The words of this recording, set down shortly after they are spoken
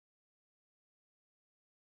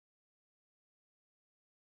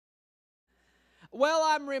Well,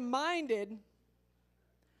 I'm reminded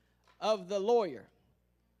of the lawyer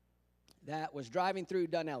that was driving through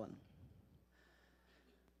Dunellen.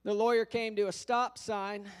 The lawyer came to a stop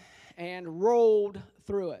sign and rolled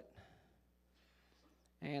through it.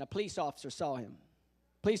 And a police officer saw him.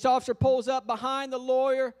 Police officer pulls up behind the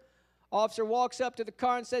lawyer. Officer walks up to the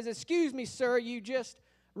car and says, "Excuse me, sir, you just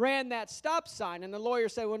ran that stop sign." And the lawyer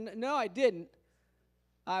said, "Well, no, I didn't.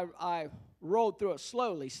 I rolled through it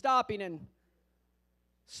slowly." Stopping and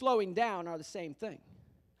slowing down are the same thing.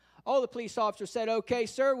 Oh, the police officer said, "Okay,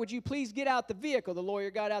 sir, would you please get out the vehicle?" The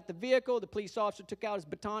lawyer got out the vehicle. The police officer took out his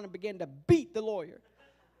baton and began to beat the lawyer.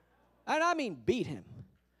 And I mean beat him.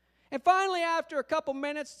 And finally, after a couple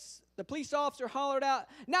minutes, the police officer hollered out,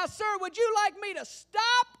 "Now, sir, would you like me to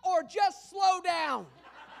stop or just slow down?"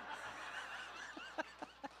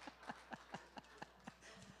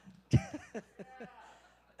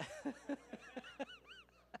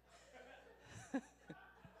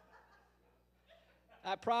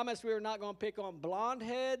 I promised we were not going to pick on blonde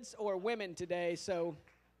heads or women today, so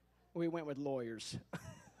we went with lawyers.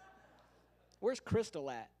 Where's Crystal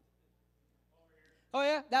at? Oh,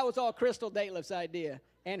 yeah? That was all Crystal Dateliff's idea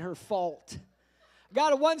and her fault.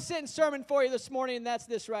 Got a one-sentence sermon for you this morning, and that's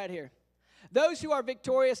this right here. Those who are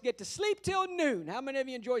victorious get to sleep till noon. How many of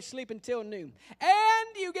you enjoy sleeping till noon?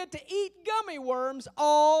 And you get to eat gummy worms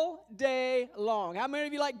all day long. How many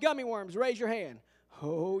of you like gummy worms? Raise your hand.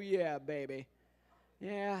 Oh, yeah, baby.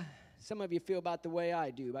 Yeah, some of you feel about the way I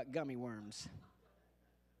do about gummy worms.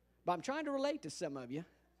 But I'm trying to relate to some of you.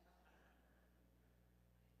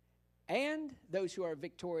 And those who are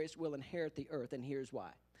victorious will inherit the earth, and here's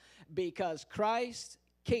why. Because Christ's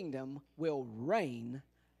kingdom will reign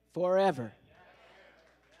forever.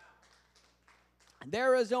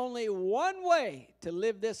 There is only one way to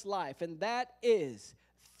live this life, and that is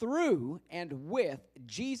through and with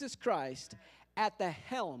Jesus Christ at the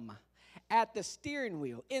helm, at the steering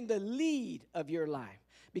wheel, in the lead of your life.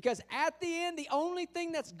 Because at the end, the only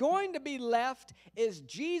thing that's going to be left is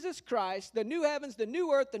Jesus Christ, the new heavens, the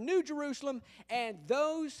new earth, the new Jerusalem, and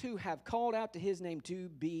those who have called out to his name to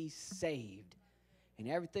be saved. And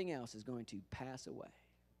everything else is going to pass away.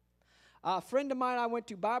 A friend of mine I went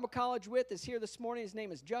to Bible college with is here this morning. His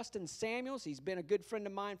name is Justin Samuels. He's been a good friend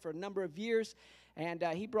of mine for a number of years. And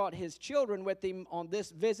he brought his children with him on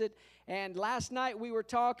this visit. And last night we were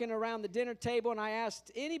talking around the dinner table, and I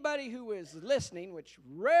asked anybody who was listening, which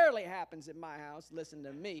rarely happens at my house, listen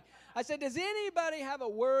to me. I said, "Does anybody have a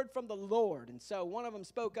word from the Lord?" And so one of them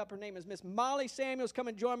spoke up. Her name is Miss Molly Samuels. Come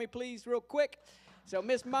and join me, please, real quick. So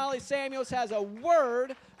Miss Molly Samuels has a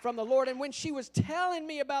word from the Lord. And when she was telling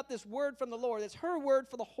me about this word from the Lord, it's her word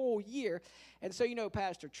for the whole year. And so, you know,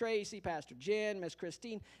 Pastor Tracy, Pastor Jen, Miss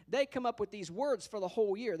Christine, they come up with these words for the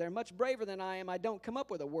whole year. They're much braver than I am. I don't come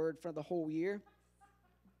up with a word for the whole year.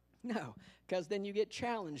 No, because then you get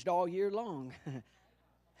challenged all year long.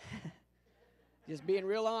 Just being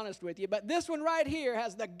real honest with you. But this one right here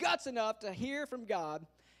has the guts enough to hear from God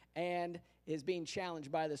and is being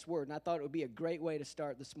challenged by this word. And I thought it would be a great way to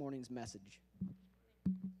start this morning's message.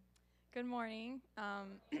 Good morning.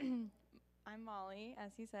 I'm Molly,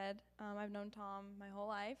 as he said. I've known Tom my whole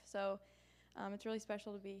life, so it's really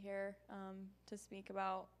special to be here to speak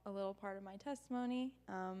about a little part of my testimony.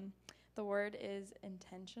 The word is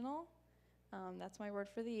intentional. That's my word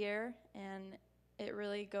for the year, and it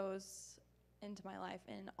really goes into my life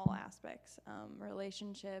in all aspects,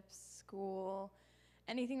 relationships, school,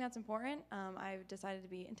 anything that's important. I've decided to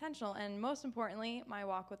be intentional, and most importantly, my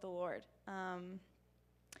walk with the Lord.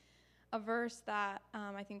 A verse that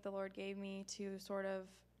I think the Lord gave me to sort of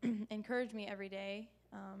encourage me every day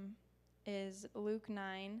is Luke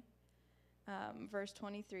 9, verse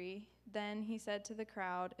 23. Then he said to the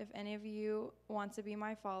crowd, "If any of you wants to be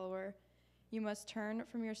my follower, you must turn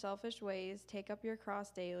from your selfish ways, take up your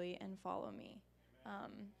cross daily, and follow me."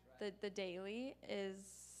 The daily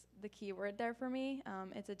is the key word there for me.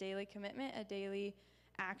 It's a daily commitment, a daily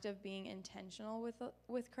act of being intentional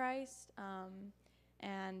with Christ.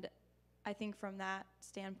 And I think from that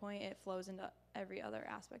standpoint, it flows into every other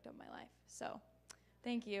aspect of my life. So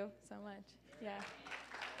thank you so much. Yeah.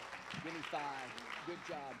 Give me 5. Good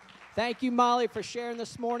job. Thank you, Molly, for sharing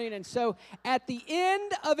this morning. And so at the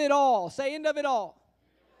end of it all, say end of it all.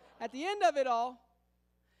 At the end of it all,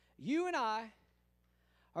 you and I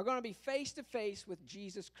are going to be face to face with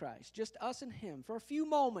Jesus Christ, just us and him for a few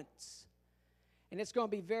moments. And it's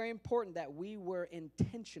going to be very important that we were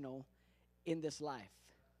intentional in this life.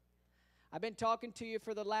 I've been talking to you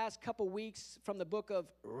for the last couple weeks from the book of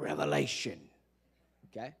Revelation.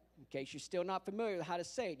 Okay? In case you're still not familiar with how to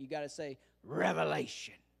say it, you got to say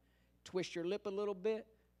Revelation. Twist your lip a little bit.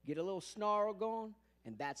 Get a little snarl going,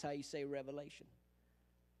 and that's how you say revelation.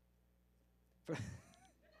 For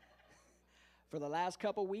the last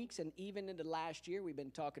couple weeks and even into last year, we've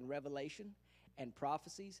been talking revelation and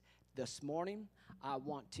prophecies. This morning, I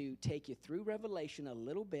want to take you through Revelation a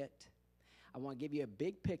little bit. I want to give you a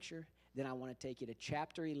big picture. Then I want to take you to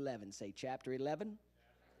chapter 11. Say chapter 11.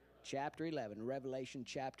 Chapter 11, Revelation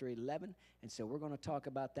chapter 11. And so we're going to talk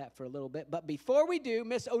about that for a little bit. But before we do,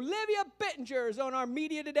 Miss Olivia Bittinger is on our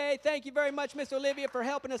media today. Thank you very much, Miss Olivia, for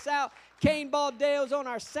helping us out. Kane Baldale's on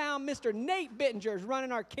our sound. Mr. Nate Bittinger is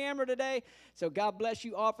running our camera today. So God bless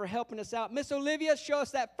you all for helping us out. Miss Olivia, show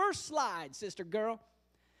us that first slide, sister girl.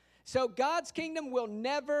 So God's kingdom will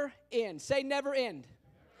never end. Say never end.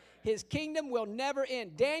 His kingdom will never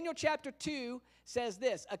end. Daniel chapter 2 says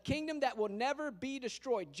this, a kingdom that will never be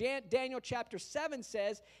destroyed. Daniel chapter 7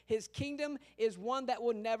 says his kingdom is one that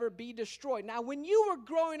will never be destroyed. Now, when you were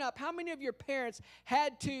growing up, how many of your parents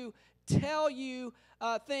had to tell you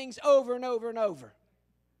things over and over and over?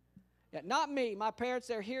 Yeah, not me. My parents,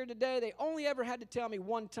 they're here today. They only ever had to tell me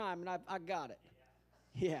one time, and I got it.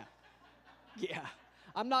 Yeah. Yeah.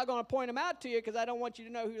 I'm not going to point them out to you because I don't want you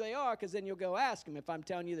to know who they are, because then you'll go ask them if I'm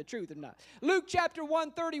telling you the truth or not. Luke chapter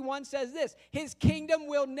 1:31 says this, his kingdom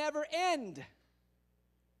will never end.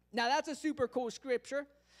 Now that's a super cool scripture,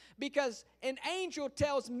 because an angel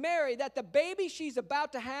tells Mary that the baby she's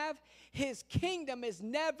about to have, his kingdom is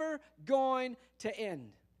never going to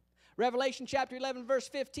end. Revelation chapter 11 verse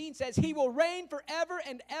 15 says he will reign forever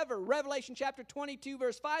and ever. Revelation chapter 22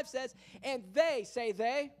 verse 5 says, and they, say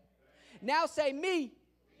they, now say me,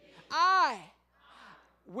 I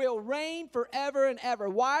will reign forever and ever.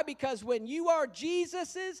 Why? Because when you are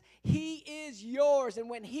Jesus's, he is yours. And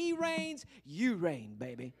when he reigns, you reign,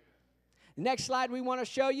 baby. The next slide we want to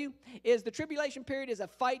show you is the tribulation period is a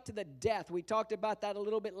fight to the death. We talked about that a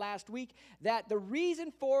little bit last week, that the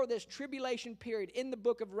reason for this tribulation period in the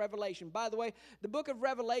book of Revelation, by the way, the book of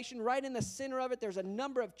Revelation, right in the center of it, there's a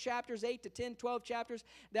number of chapters, 8 to 10, 12 chapters,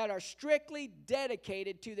 that are strictly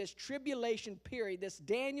dedicated to this tribulation period, this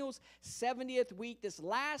Daniel's 70th week, this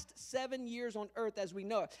last 7 years on earth as we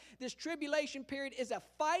know it. This tribulation period is a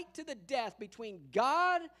fight to the death between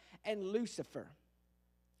God and Lucifer.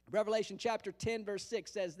 Revelation chapter 10 verse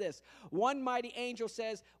 6 says this, one mighty angel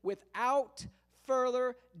says, without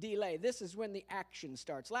further delay. This is when the action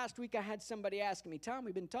starts. Last week I had somebody asking me, Tom,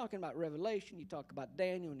 we've been talking about Revelation, you talk about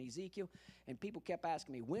Daniel and Ezekiel, and people kept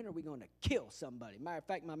asking me, when are we going to kill somebody? Matter of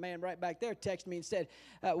fact, my man right back there texted me and said,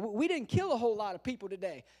 we didn't kill a whole lot of people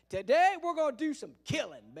today. Today we're going to do some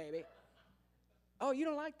killing, baby. Oh, you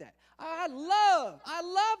don't like that? I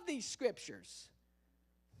love these scriptures.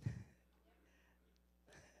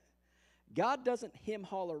 God doesn't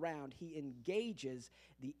hem-haul around. He engages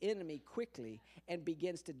the enemy quickly and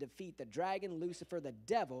begins to defeat the dragon, Lucifer, the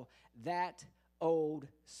devil, that old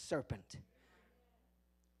serpent.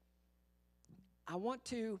 I want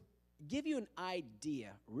to give you an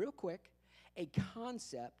idea, real quick, a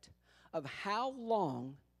concept of how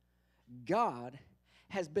long God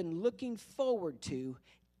has been looking forward to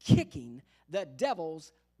kicking the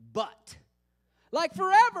devil's butt. Like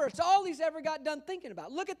forever, it's all he's ever got done thinking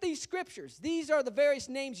about. Look at these scriptures. These are the various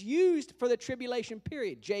names used for the tribulation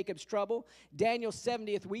period. Jacob's trouble, Daniel's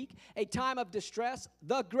 70th week, a time of distress,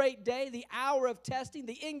 the great day, the hour of testing,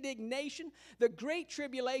 the indignation, the great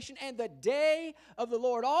tribulation, and the day of the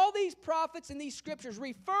Lord. All these prophets and these scriptures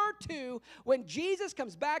refer to when Jesus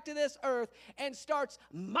comes back to this earth and starts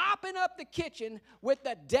mopping up the kitchen with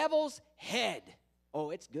the devil's head. Oh,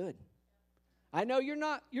 it's good. I know you're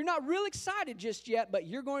not real excited just yet, but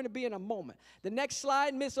you're going to be in a moment. The next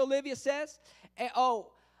slide, Miss Olivia says,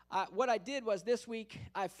 what I did was this week,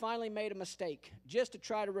 I finally made a mistake just to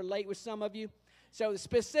try to relate with some of you. So the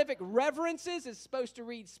specific reverences is supposed to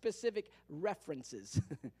read specific references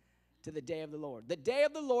to the day of the Lord. The day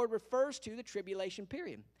of the Lord refers to the tribulation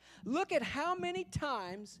period. Look at how many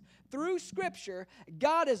times through Scripture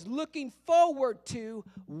God is looking forward to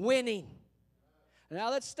winning. Now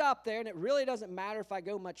let's stop there, and it really doesn't matter if I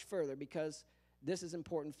go much further because this is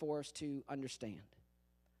important for us to understand.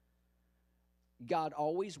 God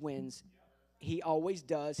always wins. He always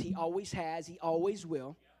does. He always has. He always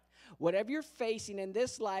will. Whatever you're facing in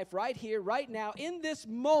this life, right here, right now, in this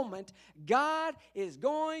moment, God is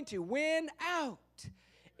going to win out.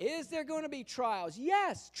 Is there going to be trials?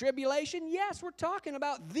 Yes. Tribulation? Yes. We're talking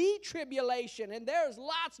about the tribulation, and there's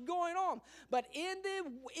lots going on. But in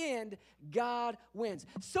the end, God wins.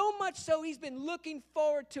 So much so, he's been looking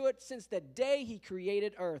forward to it since the day he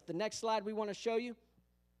created earth. The next slide we want to show you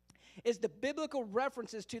is the biblical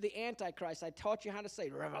references to the Antichrist. I taught you how to say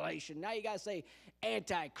Revelation. Now you got to say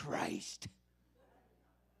Antichrist.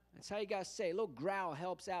 That's how you guys say it. A little growl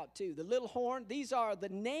helps out too. The little horn, these are the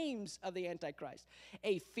names of the Antichrist.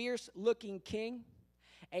 A fierce-looking king,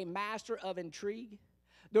 a master of intrigue,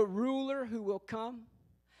 the ruler who will come,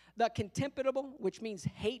 the contemptible, which means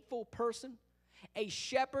hateful person, a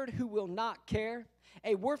shepherd who will not care,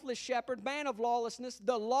 a worthless shepherd, man of lawlessness,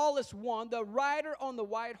 the lawless one, the rider on the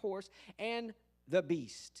white horse, and the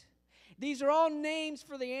beast. These are all names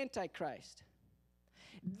for the Antichrist.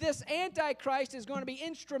 This Antichrist is going to be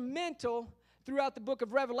instrumental throughout the book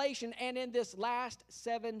of Revelation and in this last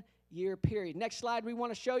 7-year period. Next slide we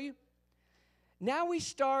want to show you. Now we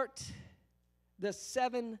start the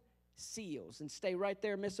 7 seals. And stay right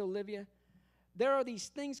there, Miss Olivia. There are these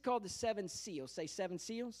things called the 7 seals. Say 7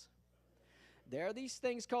 seals. There are these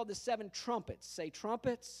things called the 7 trumpets. Say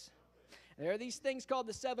trumpets. There are these things called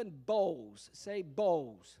the 7 bowls. Say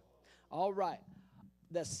bowls. All right.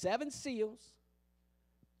 The 7 seals,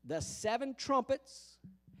 the 7 trumpets,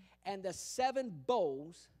 and the 7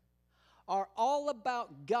 bowls are all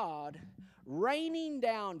about God raining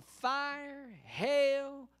down fire,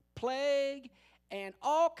 hail, plague, and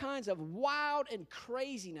all kinds of wild and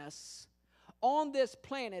craziness on this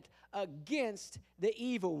planet against the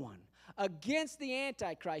evil one, against the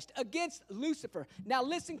Antichrist, against Lucifer. Now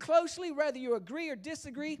listen closely, whether you agree or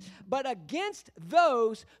disagree, but against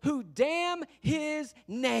those who damn his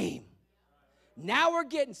name. Now we're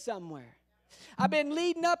getting somewhere. I've been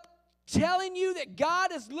leading up telling you that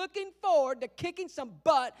God is looking forward to kicking some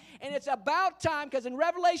butt, and it's about time, because in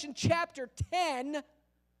Revelation chapter 10,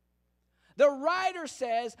 the writer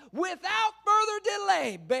says, without further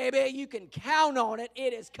delay, baby, you can count on it.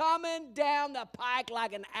 It is coming down the pike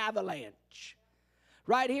like an avalanche.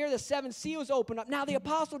 Right here, the 7 seals open up. Now, the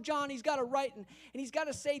Apostle John, he's got to write, and he's got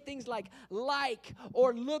to say things like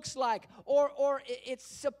or looks like, or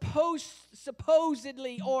it's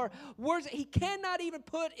supposedly, or words. He cannot even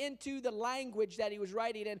put into the language that he was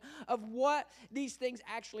writing in of what these things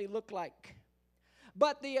actually look like.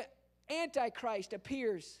 But the Antichrist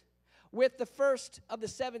appears with the first of the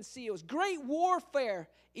 7 seals. Great warfare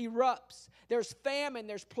erupts. There's famine,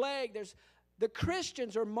 there's plague, the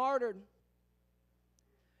Christians are martyred.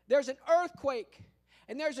 There's an earthquake,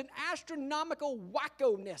 and there's an astronomical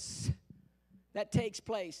wackoness that takes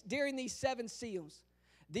place during these 7 seals.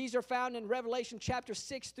 These are found in Revelation chapter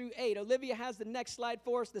 6 through 8. Olivia has the next slide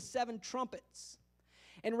for us, the 7 trumpets.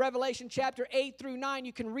 In Revelation chapter 8 through 9,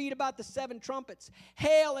 you can read about the 7 trumpets.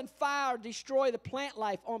 Hail and fire destroy the plant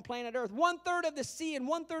life on planet Earth. 1/3 of the sea and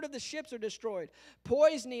 1/3 of the ships are destroyed.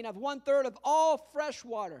 Poisoning of 1/3 of all fresh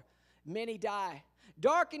water. Many die.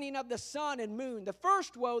 Darkening of the sun and moon. The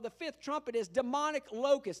first woe, the 5th trumpet, is demonic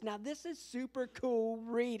locusts. Now, this is super cool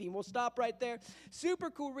reading. We'll stop right there. Super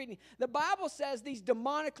cool reading. The Bible says these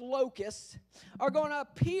demonic locusts are going to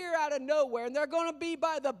appear out of nowhere, and they're going to be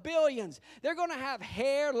by the billions. They're going to have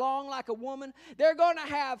hair long like a woman. They're going to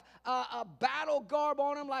have a battle garb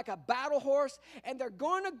on them like a battle horse, and they're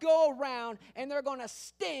going to go around, and they're going to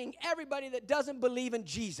sting everybody that doesn't believe in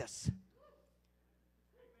Jesus.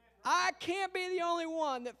 I can't be the only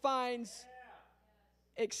one that finds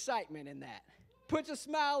excitement in that. Puts a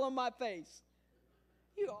smile on my face.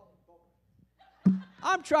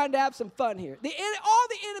 I'm trying to have some fun here. All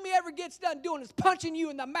the enemy ever gets done doing is punching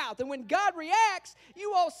you in the mouth. And when God reacts,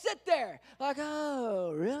 you all sit there like,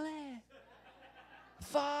 oh, really?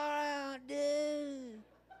 Far out, dude.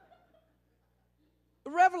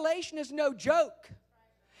 Revelation is no joke.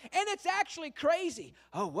 And it's actually crazy.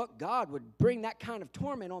 Oh, what God would bring that kind of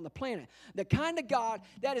torment on the planet? The kind of God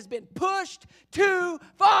that has been pushed too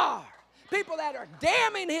far. People that are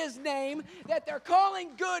damning his name, that they're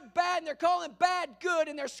calling good bad, and they're calling bad good,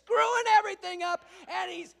 and they're screwing everything up, and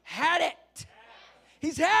he's had it.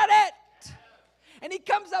 He's had it. And he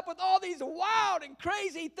comes up with all these wild and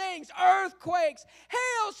crazy things. Earthquakes,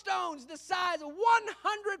 hailstones the size of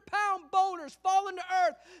 100-pound boulders falling to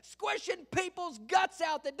earth, squishing people's guts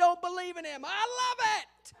out that don't believe in him. I love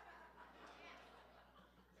it.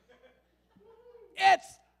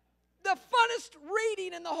 It's the funnest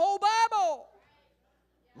reading in the whole Bible.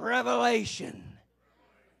 Revelation.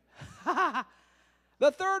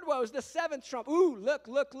 The third woe is the 7th trumpet. Ooh, look.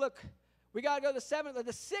 We got to go to the 7th or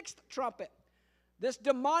the 6th trumpet. This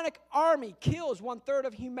demonic army kills 1/3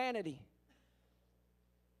 of humanity.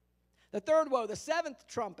 The third woe, the 7th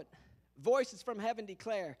trumpet. Voices from heaven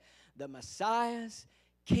declare, the Messiah's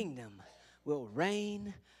kingdom will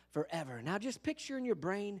reign forever. Now just picture in your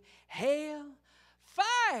brain, hail,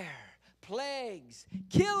 fire, plagues,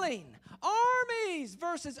 killing, armies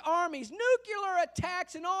versus armies, nuclear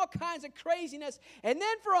attacks, and all kinds of craziness. And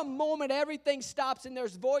then for a moment, everything stops, and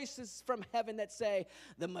there's voices from heaven that say,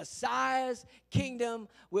 the Messiah's kingdom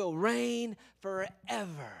will reign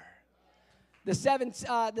forever. The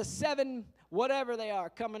seven, whatever they are,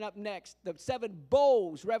 coming up next, the 7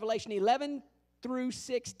 bowls, Revelation 11 through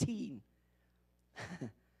 16.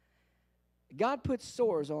 God puts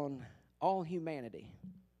sores on all humanity.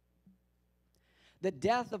 The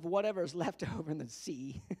death of whatever is left over in the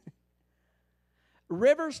sea.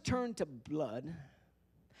 Rivers turn to blood.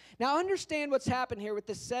 Now understand what's happened here with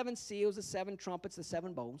the 7 seals, the 7 trumpets, the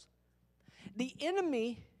 7 bowls. The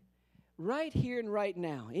enemy, right here and right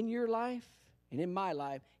now, in your life and in my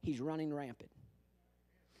life, he's running rampant.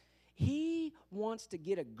 He wants to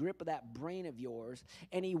get a grip of that brain of yours,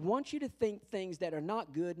 and he wants you to think things that are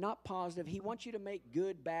not good, not positive. He wants you to make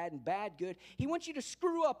good bad and bad good. He wants you to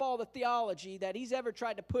screw up all the theology that he's ever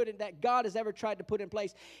tried to put in, that God has ever tried to put in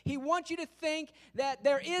place. He wants you to think that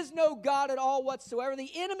there is no God at all whatsoever. The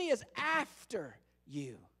enemy is after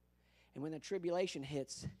you. And when the tribulation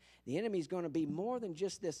hits, the enemy is going to be more than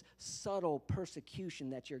just this subtle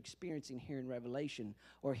persecution that you're experiencing here in Revelation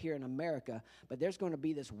or here in America, but there's going to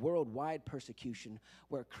be this worldwide persecution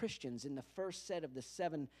where Christians, in the first set of the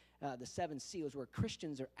seven seals, where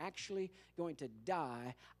Christians are actually going to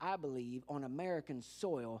die, I believe, on American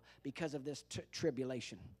soil because of this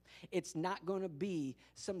tribulation. It's not going to be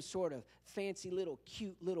some sort of fancy little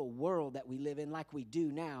cute little world that we live in like we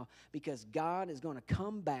do now, because God is going to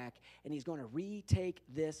come back and he's going to retake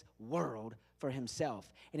this world for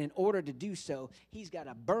himself. And in order to do so, he's got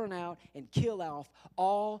to burn out and kill off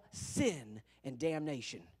all sin and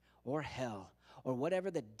damnation or hell or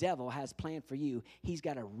whatever the devil has planned for you. He's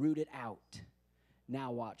got to root it out.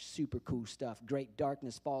 Now watch, super cool stuff. Great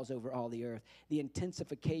darkness falls over all the earth. The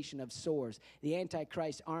intensification of sores. The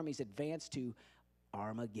Antichrist armies advance to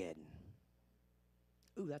Armageddon.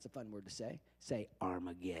 Ooh, that's a fun word to say. Say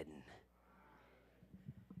Armageddon.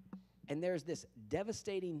 And there's this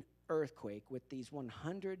devastating earthquake with these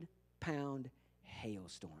 100-pound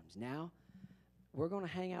hailstorms. Now, we're going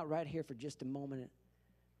to hang out right here for just a moment.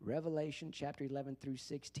 Revelation chapter 11 through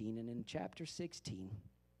 16. And in chapter 16,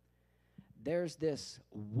 there's this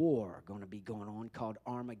war going to be going on called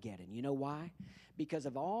Armageddon. You know why? Because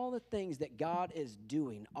of all the things that God is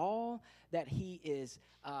doing, all that he is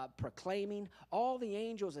proclaiming, all the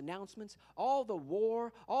angels' announcements, all the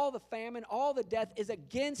war, all the famine, all the death is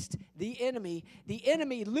against the enemy. The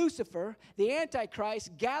enemy, Lucifer, the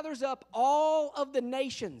Antichrist, gathers up all of the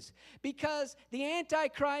nations because the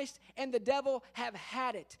Antichrist and the devil have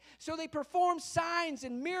had it. So they perform signs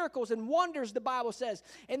and miracles and wonders, the Bible says,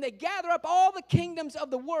 and they gather up all the kingdoms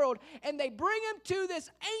of the world, and they bring them to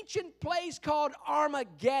this ancient place called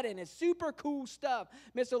Armageddon. It's super cool stuff.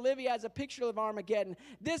 Miss Olivia has a picture of Armageddon.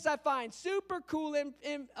 This I find super cool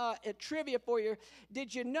in trivia for you.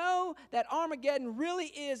 Did you know that Armageddon really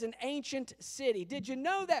is an ancient city? Did you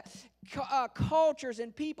know that cultures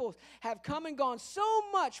and peoples have come and gone so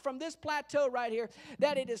much from this plateau right here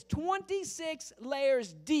that it is 26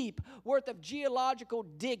 layers deep worth of geological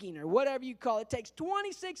digging, or whatever you call it. It takes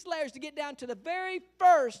 26 layers to get down to the very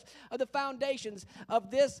first of the foundations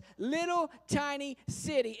of this little tiny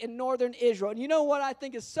city in northern Israel. And you know what I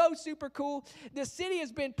think is so super cool? This city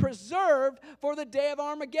has been preserved for the day of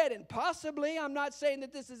Armageddon. Possibly, I'm not saying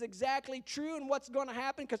that this is exactly true and what's going to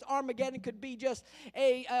happen, because Armageddon could be just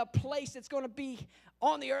a place that's going to be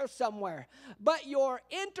on the earth somewhere. But your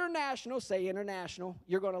international, say international,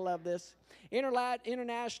 you're going to love this.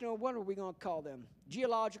 International, what are we going to call them?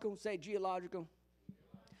 Geological, say geological.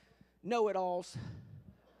 Know-it-alls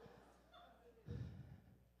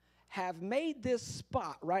have made this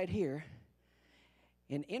spot right here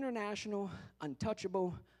an international,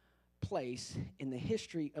 untouchable place in the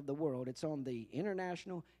history of the world. It's on the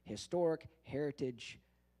International Historic Heritage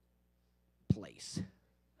Place.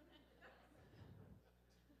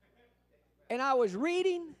 And I was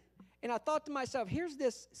reading, and I thought to myself, here's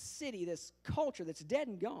this city, this culture that's dead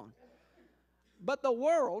and gone. But the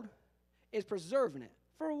world is preserving it.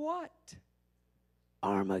 For what?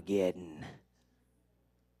 Armageddon.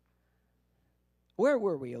 Where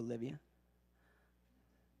were we, Olivia?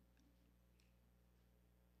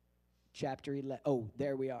 Chapter 11. Oh,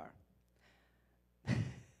 there we are.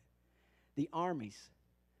 The armies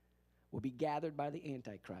will be gathered by the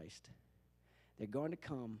Antichrist. They're going to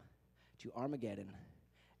come to Armageddon.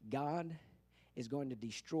 God is going to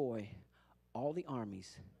destroy all the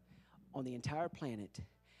armies on the entire planet.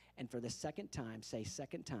 And for the second time, say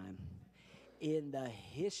second time, in the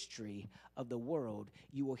history of the world,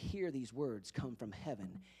 you will hear these words come from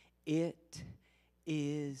heaven. it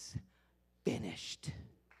is finished.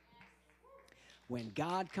 When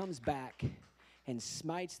God comes back and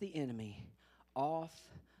smites the enemy off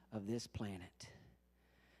of this planet.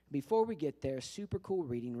 Before we get there, super cool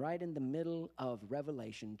reading right in the middle of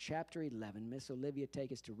Revelation chapter 11. Miss Olivia,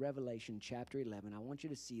 take us to Revelation chapter 11. I want you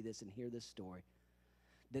to see this and hear this story.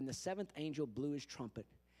 Then the seventh angel blew his trumpet,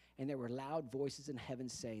 and there were loud voices in heaven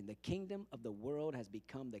saying, the kingdom of the world has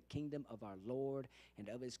become the kingdom of our Lord and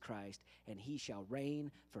of his Christ, and he shall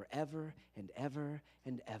reign forever and ever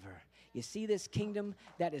and ever. You see this kingdom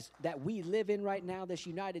that we live in right now, this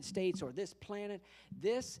United States or this planet,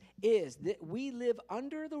 we live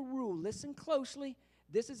under the rule, listen closely,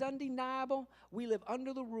 this is undeniable, we live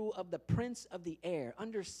under the rule of the prince of the air,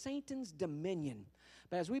 under Satan's dominion.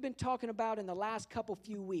 But as we've been talking about in the last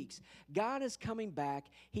few weeks, God is coming back.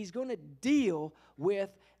 He's going to deal with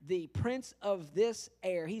the prince of this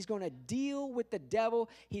air. He's going to deal with the devil.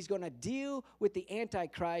 He's going to deal with the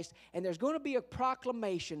Antichrist. And there's going to be a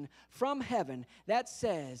proclamation from heaven that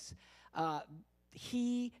says,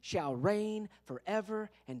 he shall reign forever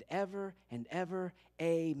and ever and ever.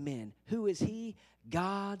 Amen. Who is he?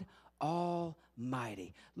 God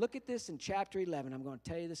Almighty. Look at this in chapter 11. I'm going to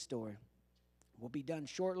tell you the story. We'll be done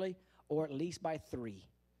shortly, or at least by 3.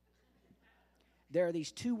 There are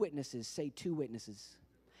these 2 witnesses, say 2 witnesses.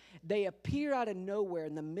 They appear out of nowhere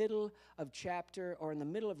in the middle of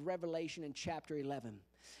Revelation in chapter 11.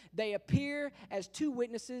 They appear as 2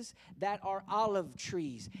 witnesses that are olive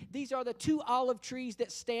trees. These are the 2 olive trees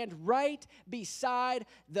that stand right beside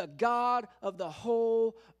the God of the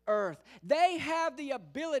whole earth. They have the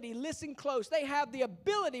ability, listen close, they have the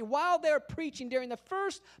ability while they're preaching during the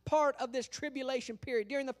first part of this tribulation period,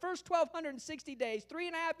 during the first 1,260 days,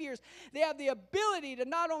 3.5 years, they have the ability to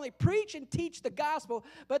not only preach and teach the gospel,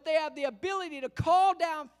 but they have the ability to call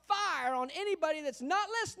down fire on anybody that's not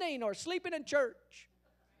listening or sleeping in church.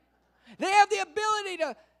 They have the ability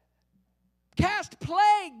to cast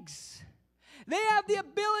plagues. They have the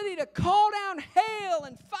ability to call down hail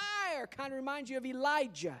and fire. Kind of reminds you of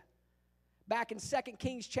Elijah back in 2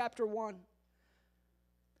 Kings chapter 1.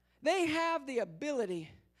 They have the ability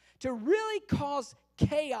to really cause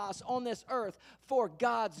chaos on this earth for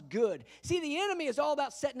God's good. See, the enemy is all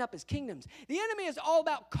about setting up his kingdoms. The enemy is all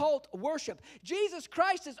about cult worship. Jesus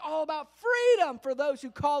Christ is all about freedom for those who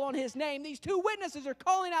call on his name. These 2 witnesses are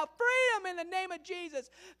calling out freedom in the name of Jesus.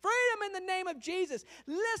 Freedom in the name of Jesus.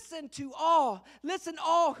 Listen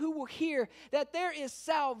all who will hear that there is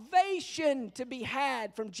salvation to be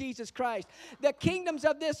had from Jesus Christ. The kingdoms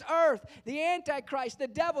of this earth, the Antichrist, the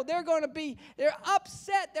devil, they're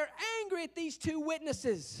upset, they're angry at these 2 witnesses.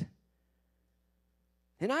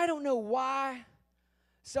 And I don't know why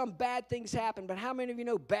some bad things happen, but how many of you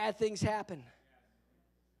know bad things happen?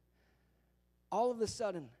 All of a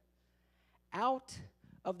sudden, out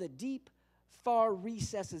of the deep, far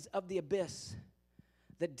recesses of the abyss,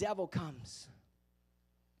 the devil comes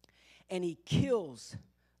and he kills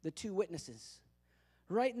the 2 witnesses.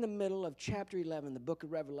 Right in the middle of chapter 11, the book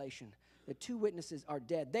of Revelation, the 2 witnesses are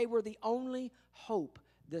dead. They were the only hope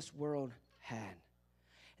this world had.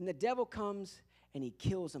 And the devil comes and he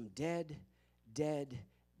kills them dead, dead,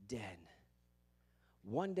 dead.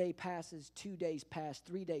 1 day passes, 2 days pass,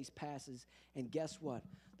 3 days passes, and guess what?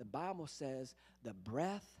 The Bible says the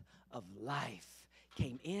breath of life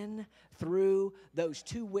came in through those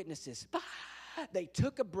 2 witnesses. They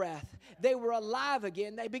took a breath. They were alive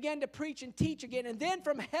again. They began to preach and teach again. And then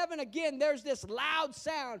from heaven again, there's this loud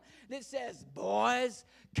sound that says, boys,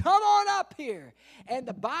 come on up here. And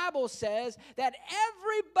the Bible says that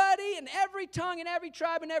everybody and every tongue and every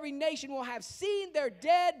tribe and every nation will have seen their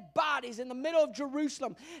dead bodies in the middle of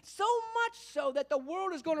Jerusalem. So much so that the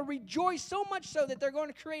world is going to rejoice, so much so that they're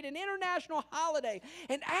going to create an international holiday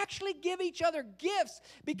and actually give each other gifts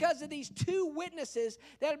because of these 2 witnesses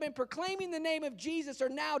that have been proclaiming the name of Jesus are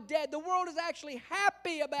now dead. The world is actually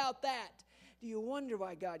happy about that. Do you wonder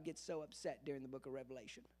why God gets so upset during the book of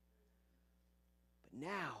Revelation? But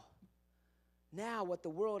now what the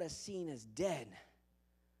world has seen as dead,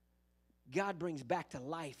 God brings back to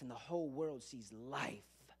life, and the whole world sees life.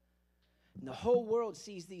 And the whole world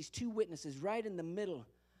sees these 2 witnesses right in the middle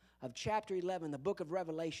of chapter 11, the book of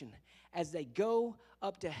Revelation, as they go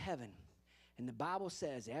up to heaven. And the Bible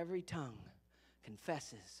says every tongue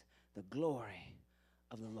confesses the glory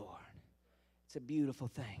of the Lord. It's a beautiful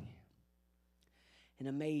thing, an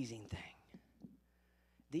amazing thing.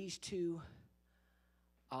 These 2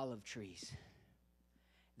 olive trees,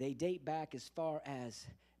 they date back as far as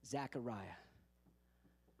Zechariah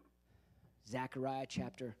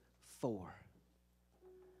chapter 4.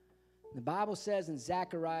 The Bible says in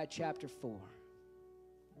Zechariah chapter 4,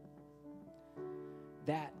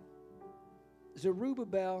 that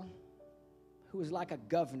Zerubbabel, who was like a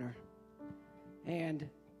governor, and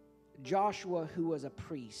Joshua, who was a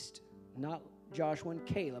priest, not Joshua and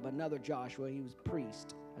Caleb, another Joshua, he was a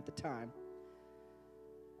priest at the time.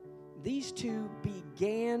 These two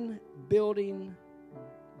began building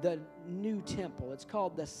the new temple. It's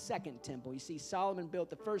called the second temple. You see, Solomon built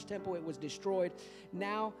the first temple. It was destroyed.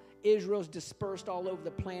 Now Israel's dispersed all over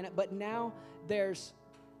the planet, but now there's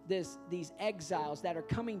these exiles that are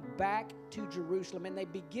coming back to Jerusalem, and they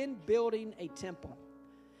begin building a temple.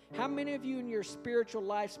 How many of you in your spiritual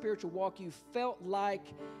life, spiritual walk, you felt like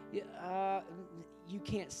you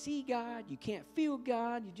can't see God, you can't feel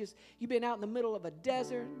God, you've been out in the middle of a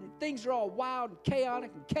desert, and things are all wild and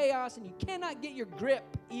chaotic and chaos, and you cannot get your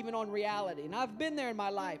grip even on reality. And I've been there in my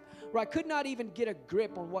life where I could not even get a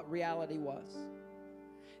grip on what reality was.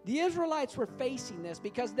 The Israelites were facing this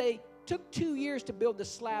because they took 2 years to build the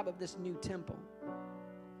slab of this new temple.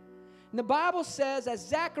 And the Bible says, as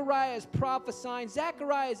Zechariah is prophesying,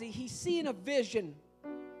 he's seeing a vision.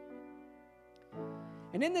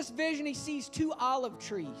 And in this vision, he sees 2 olive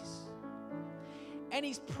trees. And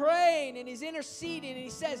he's praying and he's interceding and he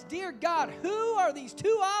says, "Dear God, who are these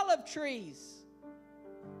 2 olive trees?"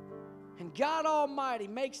 And God Almighty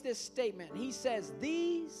makes this statement. He says,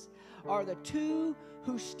 "These are the 2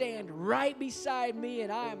 who stand right beside me,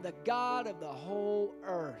 and I am the God of the whole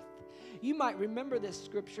earth." You might remember this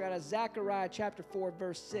scripture out of Zechariah chapter 4,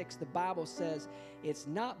 verse 6. The Bible says, "It's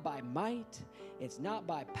not by might, it's not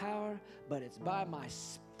by power, but it's by my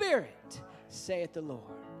Spirit, saith the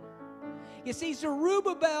Lord." You see,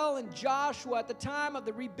 Zerubbabel and Joshua at the time of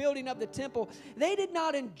the rebuilding of the temple, they did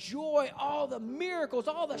not enjoy all the miracles,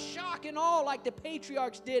 all the shock and awe like the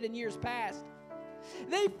patriarchs did in years past.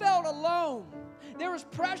 They felt alone. There was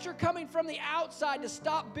pressure coming from the outside to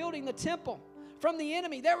stop building the temple. From the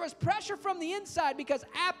enemy. There was pressure from the inside because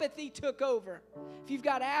apathy took over. If you've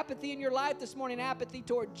got apathy in your life this morning, apathy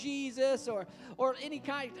toward Jesus or any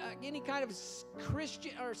kind of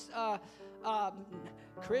Christian or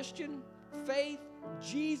Christian faith,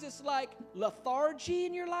 Jesus-like lethargy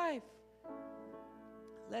in your life,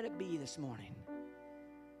 let it be this morning.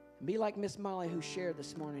 Be like Miss Molly, who shared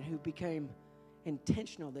this morning, who became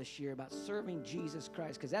intentional this year about serving Jesus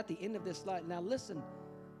Christ. Because at the end of this life, now listen,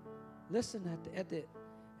 at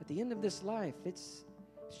the end of this life, it's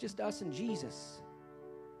just us and Jesus.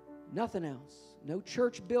 Nothing else. No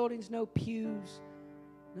church buildings, no pews,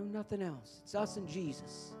 no nothing else. It's us and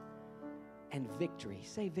Jesus. And victory.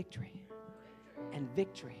 Say victory. And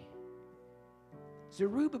victory.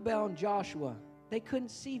 Zerubbabel and Joshua, they couldn't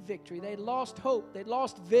see victory. They lost hope. They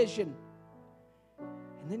lost vision.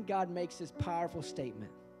 And then God makes this powerful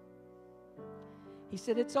statement. He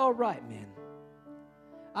said, "It's all right, man.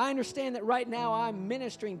 I understand that right now I'm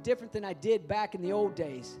ministering different than I did back in the old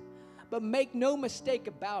days. But make no mistake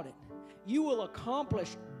about it. You will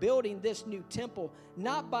accomplish building this new temple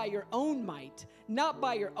not by your own might, not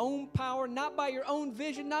by your own power, not by your own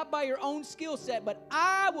vision, not by your own skill set, but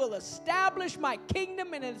I will establish my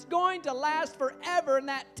kingdom, and it's going to last forever, and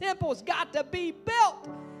that temple's got to be built,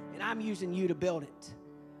 and I'm using you to build it.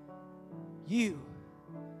 You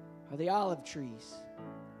are the olive trees."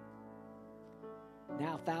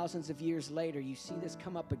 Now, thousands of years later, you see this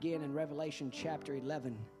come up again in Revelation chapter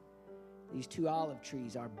 11. These 2 olive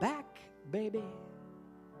trees are back, baby.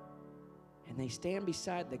 And they stand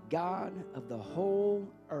beside the God of the whole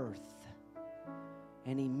earth.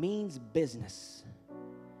 And he means business.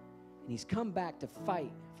 And he's come back to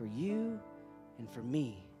fight for you and for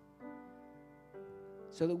me,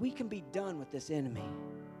 so that we can be done with this enemy.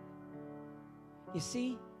 You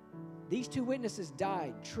see, these 2 witnesses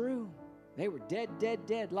died, true. They were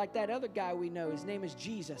dead, like that other guy we know. His name is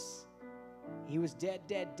Jesus. He was dead.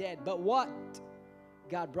 But what?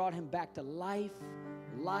 God brought him back to life.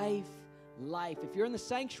 If you're in the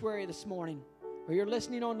sanctuary this morning, or you're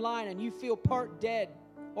listening online and you feel part dead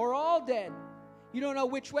or all dead, you don't know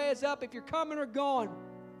which way is up, if you're coming or going.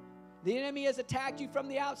 The enemy has attacked you from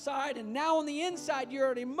the outside, and now on the inside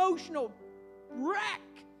you're an emotional wreck.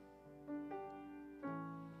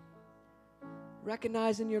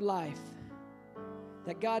 Recognize in your life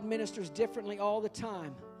that God ministers differently all the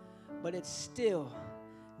time, but it's still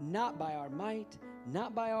not by our might,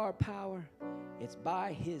 not by our power. It's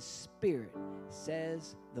by His Spirit,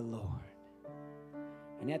 says the Lord.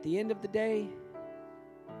 And at the end of the day,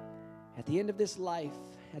 at the end of this life,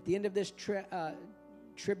 at the end of this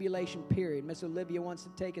tribulation period, Miss Olivia wants to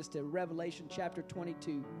take us to Revelation chapter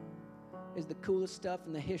 22. It's the coolest stuff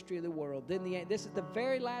in the history of the world. This is the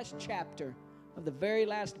very last chapter of the very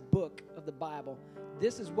last book of the Bible.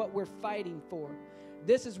 This is what we're fighting for.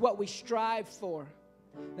 This is what we strive for.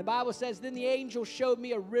 The Bible says, then the angel showed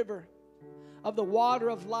me a river of the water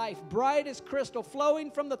of life, bright as crystal,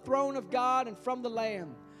 flowing from the throne of God and from the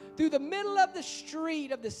Lamb. Through the middle of the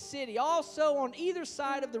street of the city, also on either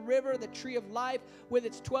side of the river, the tree of life with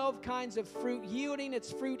its 12 kinds of fruit, yielding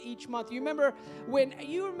its fruit each month. You remember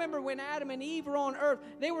when Adam and Eve were on earth,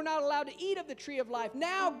 they were not allowed to eat of the tree of life.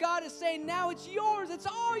 Now God is saying, now it's yours. It's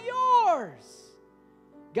all yours.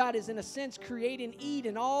 God is, in a sense, creating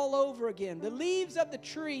Eden all over again. The leaves of the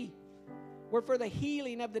tree were for the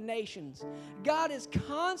healing of the nations. God is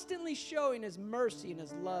constantly showing His mercy and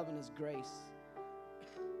His love and His grace.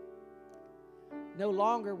 No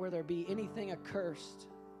longer will there be anything accursed,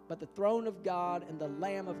 but the throne of God and the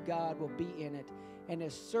Lamb of God will be in it, and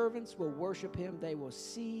His servants will worship Him. They will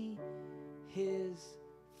see His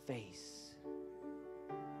face,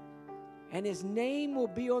 and His name will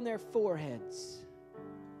be on their foreheads.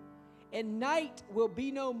 And night will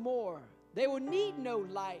be no more. They will need no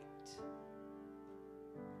light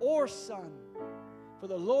or sun, for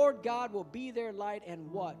the Lord God will be their light.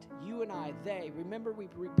 And what? You and I, they. Remember, we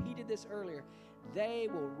repeated this earlier. They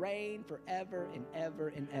will reign forever and ever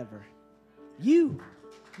and ever. You,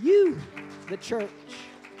 the church.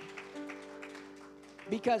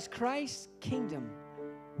 Because Christ's kingdom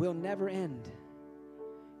will never end.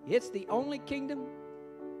 It's the only kingdom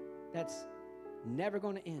that's never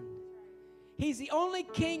going to end. He's the only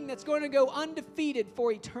king that's going to go undefeated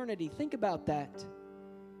for eternity. Think about that.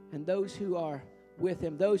 And those who are with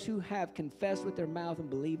Him, those who have confessed with their mouth and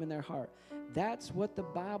believe in their heart. That's what the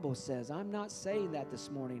Bible says. I'm not saying that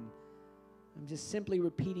this morning. I'm just simply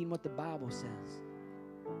repeating what the Bible says.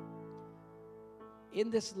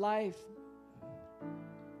 In this life,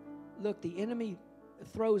 look, the enemy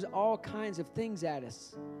throws all kinds of things at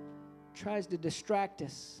us, tries to distract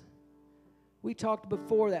us. We talked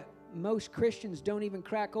before that most Christians don't even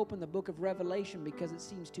crack open the book of Revelation because it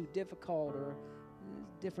seems too difficult or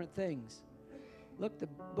different things. Look, the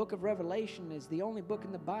book of Revelation is the only book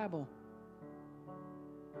in the Bible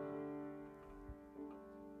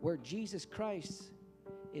where Jesus Christ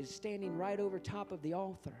is standing right over top of the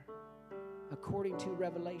altar, according to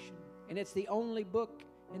Revelation. And it's the only book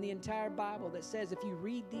in the entire Bible that says if you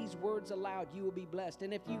read these words aloud, you will be blessed.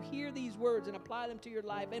 And if you hear these words and apply them to your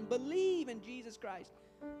life and believe in Jesus Christ,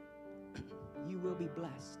 you will be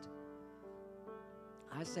blessed.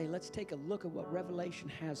 I say, let's take a look at what Revelation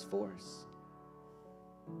has for us.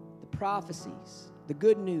 The prophecies, the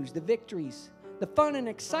good news, the victories, the fun and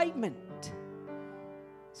excitement.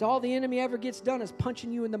 So all the enemy ever gets done is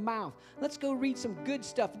punching you in the mouth. Let's go read some good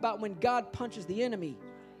stuff about when God punches the enemy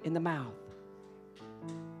in the mouth.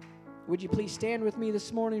 Would you please stand with me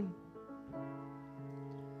this morning?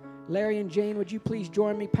 Larry and Jane, would you please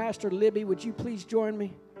join me? Pastor Libby, would you please join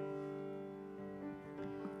me?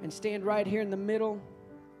 And stand right here in the middle.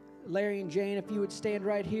 Larry and Jane, if you would stand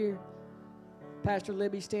right here. Pastor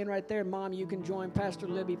Libby, stand right there. Mom, you can join Pastor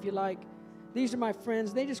Libby if you like. These are my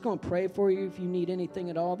friends. They're just going to pray for you if you need anything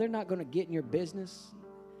at all. They're not going to get in your business.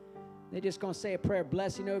 They're just going to say a prayer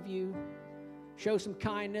blessing over you, show some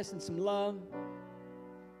kindness and some love.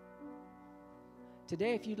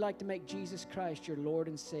 Today, if you'd like to make Jesus Christ your Lord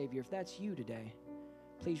and Savior, if that's you today,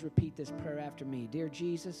 please repeat this prayer after me. Dear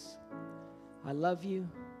Jesus, I love you.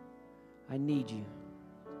 I need you.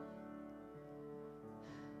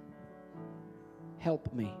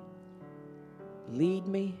 Help me. Lead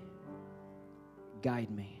me.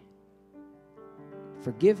 Guide me.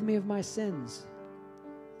 Forgive me of my sins.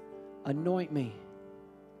 Anoint me.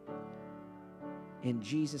 In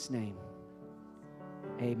Jesus' name,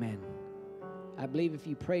 amen. I believe if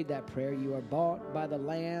you prayed that prayer, you are bought by the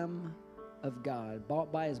Lamb of God,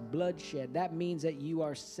 bought by His bloodshed. That means that you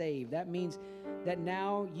are saved. That means that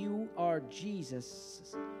now you are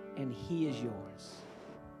Jesus and He is yours.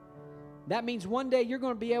 That means one day you're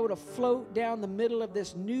going to be able to float down the middle of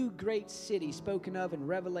this new great city spoken of in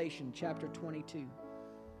Revelation chapter 22.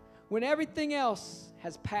 When everything else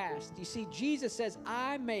has passed, you see, Jesus says,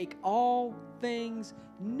 I make all things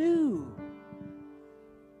new.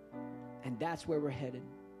 And that's where we're headed.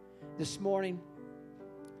 This morning,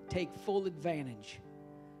 take full advantage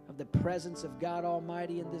of the presence of God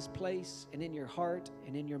Almighty in this place and in your heart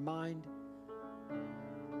and in your mind.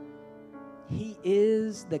 He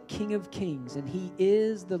is the King of Kings and He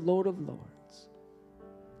is the Lord of Lords.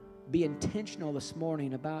 Be intentional this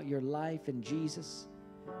morning about your life in Jesus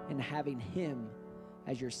and having Him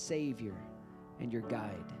as your Savior and your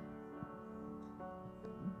guide.